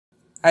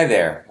Hi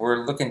there.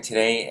 We're looking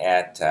today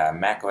at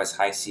macOS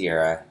High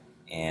Sierra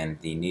and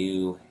the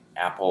new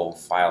Apple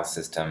file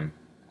system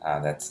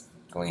that's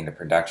going into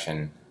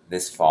production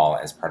this fall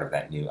as part of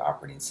that new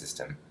operating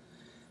system.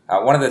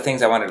 One of the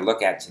things I wanted to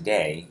look at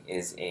today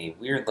is a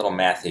weird little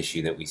math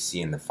issue that we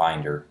see in the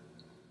Finder,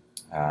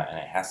 and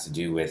it has to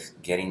do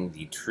with getting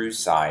the true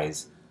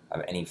size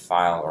of any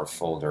file or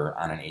folder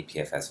on an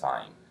APFS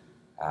volume.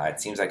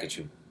 It seems like it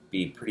should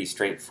be pretty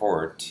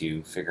straightforward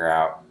to figure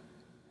out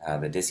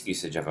the disk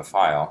usage of a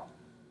file,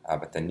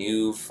 but the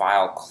new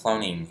file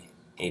cloning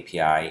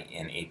API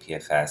in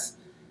APFS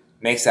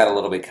makes that a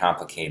little bit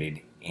complicated,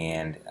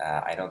 and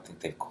I don't think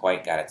they've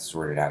quite got it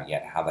sorted out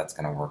yet how that's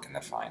going to work in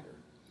the Finder.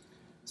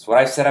 So what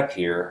I've set up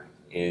here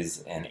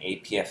is an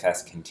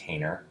APFS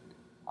container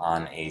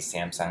on a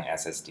Samsung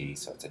SSD,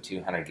 so it's a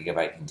 200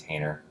 gigabyte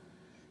container,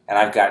 and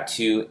I've got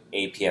two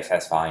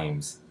APFS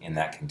volumes in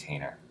that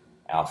container,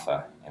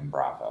 Alpha and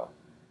Bravo.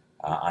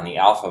 On the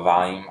Alpha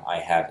volume, I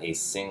have a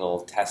single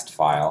test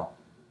file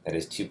that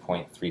is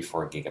 2.34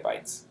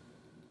 gigabytes.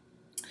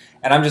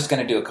 And I'm just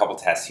going to do a couple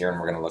tests here, and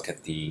we're going to look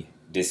at the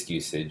disk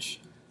usage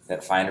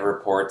that Finder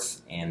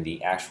reports and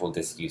the actual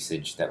disk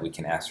usage that we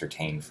can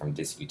ascertain from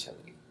disk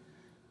utility.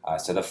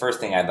 So the first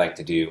thing I'd like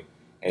to do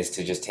is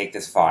to just take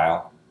this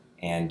file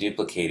and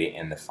duplicate it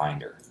in the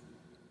Finder.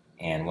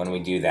 And when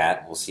we do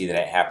that, we'll see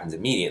that it happens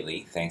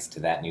immediately thanks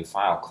to that new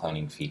file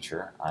cloning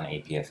feature on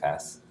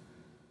APFS.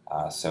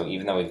 So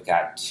even though we've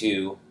got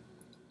two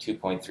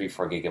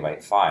 2.34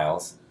 gigabyte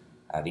files,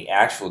 the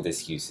actual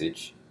disk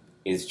usage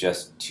is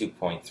just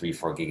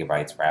 2.34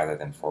 gigabytes rather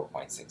than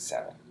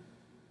 4.67.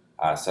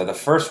 So the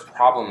first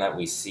problem that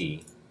we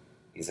see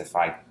is if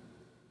I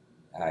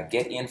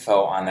get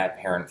info on that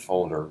parent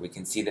folder, we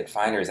can see that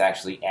Finder is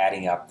actually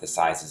adding up the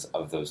sizes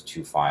of those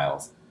two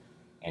files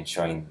and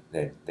showing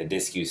the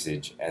disk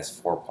usage as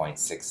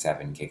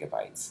 4.67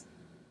 gigabytes.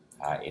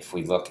 If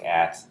we look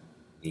at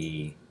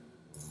the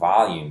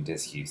volume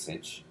disk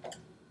usage,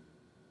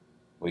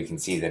 we can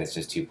see that it's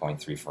just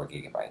 2.34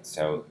 gigabytes.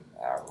 So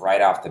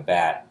right off the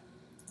bat,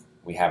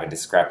 we have a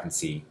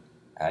discrepancy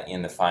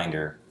in the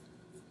Finder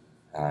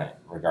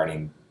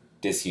regarding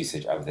disk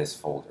usage of this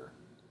folder.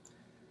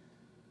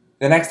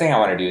 The next thing I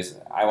want to do is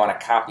I want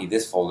to copy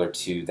this folder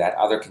to that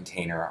other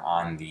container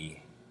on the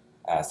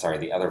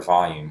other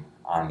volume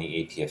on the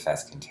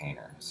APFS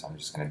container. So I'm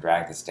just going to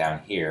drag this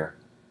down here,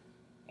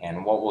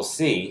 and what we'll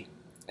see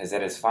is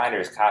that as Finder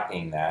is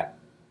copying that,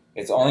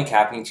 it's only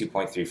copying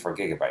 2.34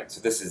 gigabytes. So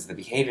this is the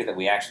behavior that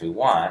we actually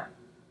want.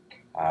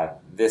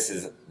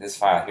 This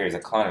file here is a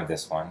clone of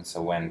this one.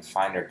 So when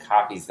Finder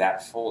copies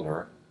that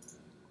folder,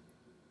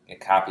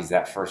 it copies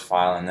that first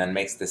file and then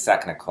makes the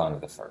second a clone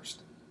of the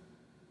first.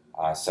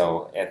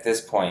 So at this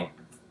point,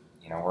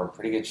 we're in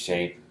pretty good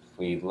shape. If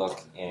we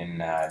look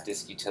in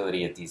disk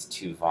utility at these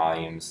two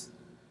volumes,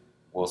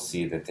 we'll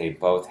see that they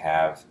both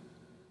have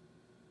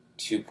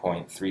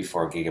 2.34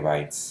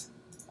 gigabytes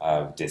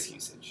of disk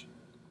usage.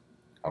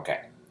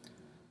 Okay,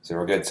 so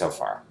we're good so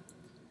far.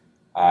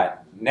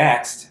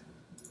 Next,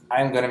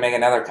 I'm going to make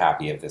another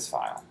copy of this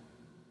file.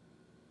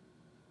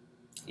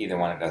 Either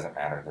one, it doesn't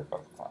matter, they're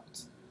both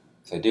clones.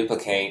 So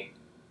duplicate.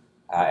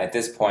 At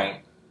this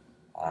point,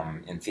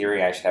 in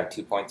theory, I should have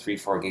 2.34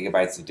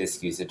 gigabytes of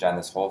disk usage on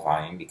this whole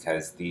volume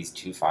because these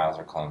two files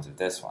are clones of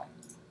this one.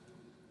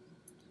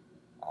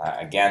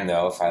 Again,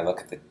 though, if I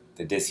look at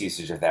the disk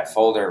usage of that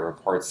folder, it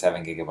reports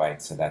 7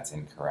 gigabytes, so that's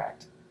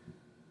incorrect.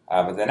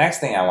 But the next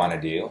thing I want to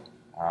do,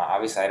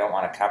 obviously I don't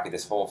want to copy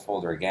this whole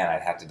folder again.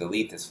 I'd have to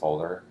delete this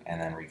folder and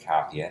then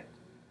recopy it.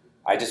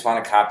 I just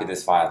want to copy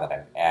this file that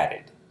I've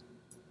added.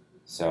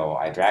 So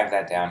I drag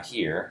that down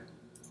here,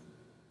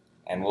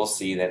 and we'll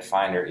see that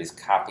Finder is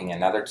copying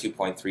another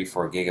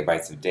 2.34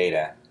 gigabytes of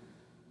data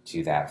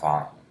to that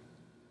volume.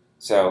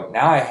 So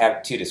now I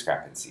have two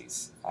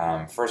discrepancies.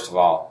 First of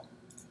all,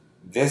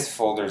 this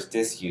folder's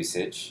disk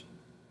usage,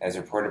 as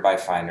reported by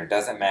Finder,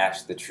 doesn't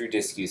match the true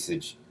disk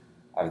usage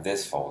of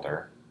this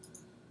folder.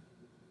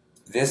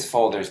 This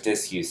folder's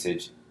disk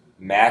usage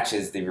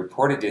matches the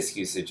reported disk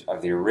usage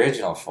of the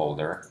original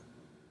folder,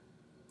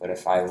 but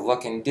if I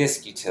look in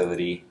disk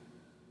utility,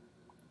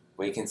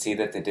 we can see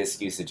that the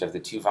disk usage of the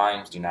two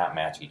volumes do not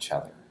match each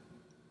other.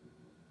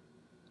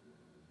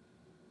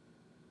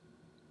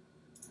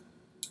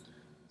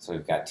 So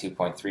we've got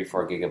 2.34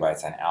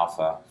 gigabytes on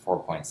Alpha,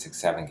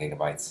 4.67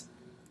 gigabytes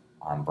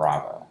on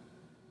Bravo.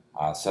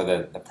 So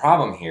the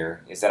problem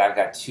here is that I've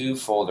got two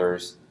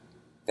folders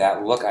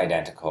that look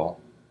identical.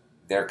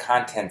 Their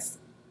contents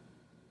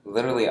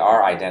literally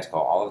are identical.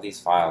 All of these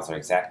files are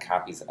exact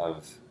copies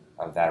of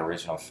that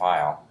original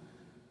file.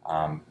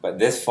 But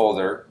this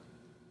folder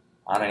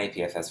on an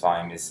APFS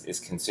volume is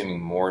consuming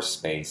more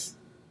space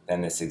than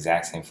this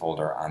exact same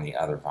folder on the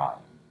other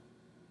volume.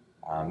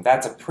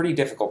 That's a pretty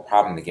difficult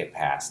problem to get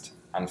past,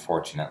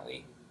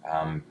 unfortunately. So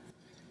I'm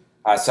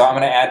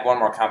going to add one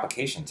more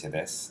complication to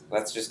this.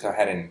 Let's just go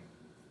ahead and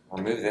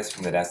remove this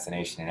from the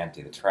destination and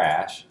empty the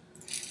trash.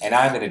 And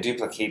now I'm going to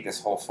duplicate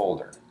this whole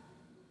folder.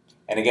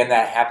 And again,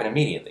 that happened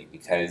immediately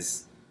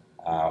because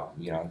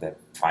the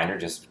Finder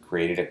just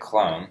created a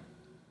clone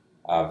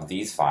of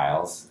these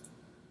files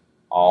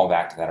all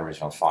back to that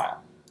original file,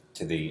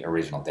 to the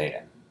original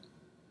data.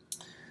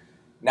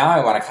 Now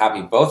I want to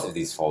copy both of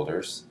these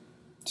folders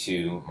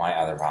to my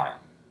other volume.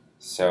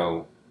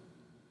 So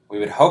we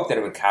would hope that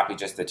it would copy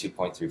just the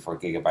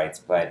 2.34 gigabytes,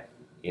 but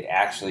it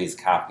actually is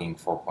copying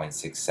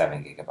 4.67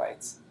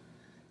 gigabytes.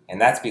 And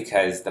that's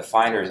because the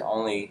Finder is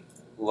only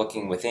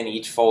looking within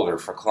each folder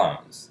for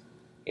clones.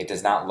 It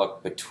does not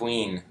look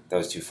between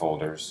those two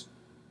folders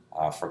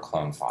for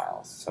clone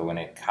files. So when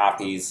it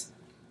copies,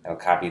 it'll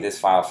copy this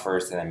file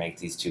first and then make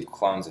these two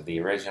clones of the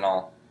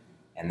original,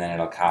 and then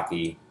it'll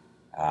copy,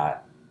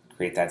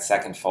 create that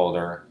second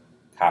folder,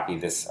 copy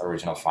this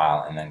original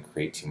file, and then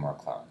create two more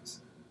clones.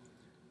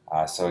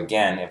 So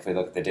again, if we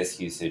look at the disk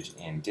usage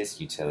in disk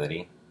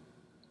utility,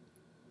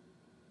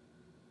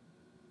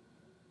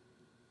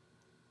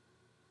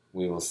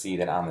 we will see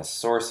that on the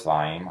source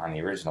volume, on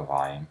the original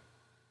volume,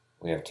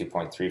 we have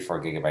 2.34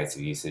 gigabytes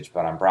of usage,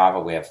 but on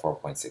Bravo we have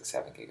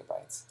 4.67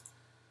 gigabytes.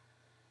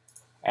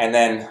 And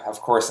then, of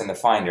course, in the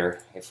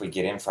Finder, if we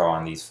get info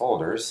on these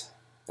folders,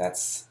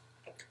 that's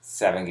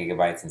 7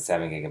 gigabytes and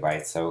 7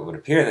 gigabytes, so it would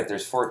appear that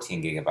there's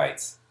 14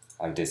 gigabytes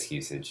of disk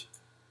usage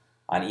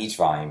on each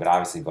volume, but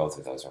obviously both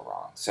of those are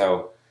wrong.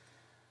 So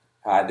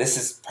this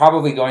is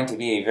probably going to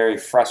be a very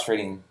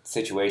frustrating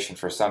situation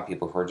for some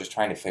people who are just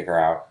trying to figure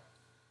out,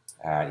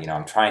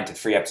 I'm trying to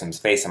free up some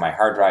space on my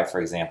hard drive, for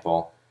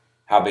example.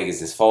 How big is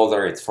this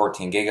folder? It's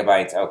 14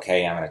 gigabytes.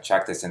 Okay, I'm going to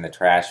chuck this in the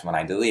trash. When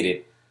I delete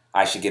it,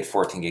 I should get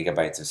 14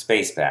 gigabytes of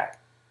space back.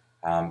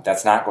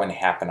 That's not going to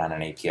happen on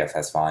an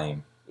APFS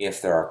volume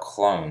if there are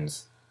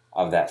clones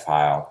of that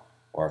file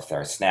or if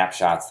there are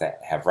snapshots that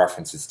have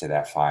references to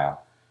that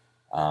file.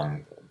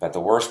 But the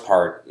worst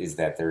part is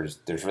that there's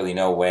really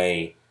no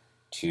way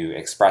to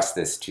express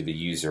this to the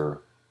user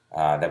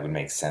that would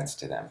make sense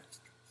to them,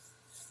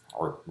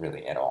 or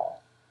really at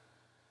all.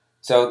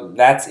 So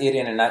that's it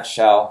in a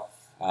nutshell.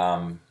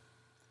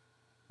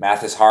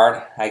 Math is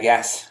hard, I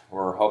guess.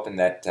 We're hoping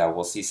that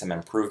we'll see some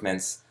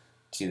improvements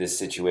to this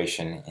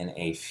situation in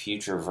a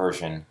future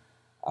version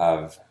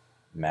of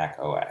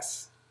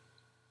macOS.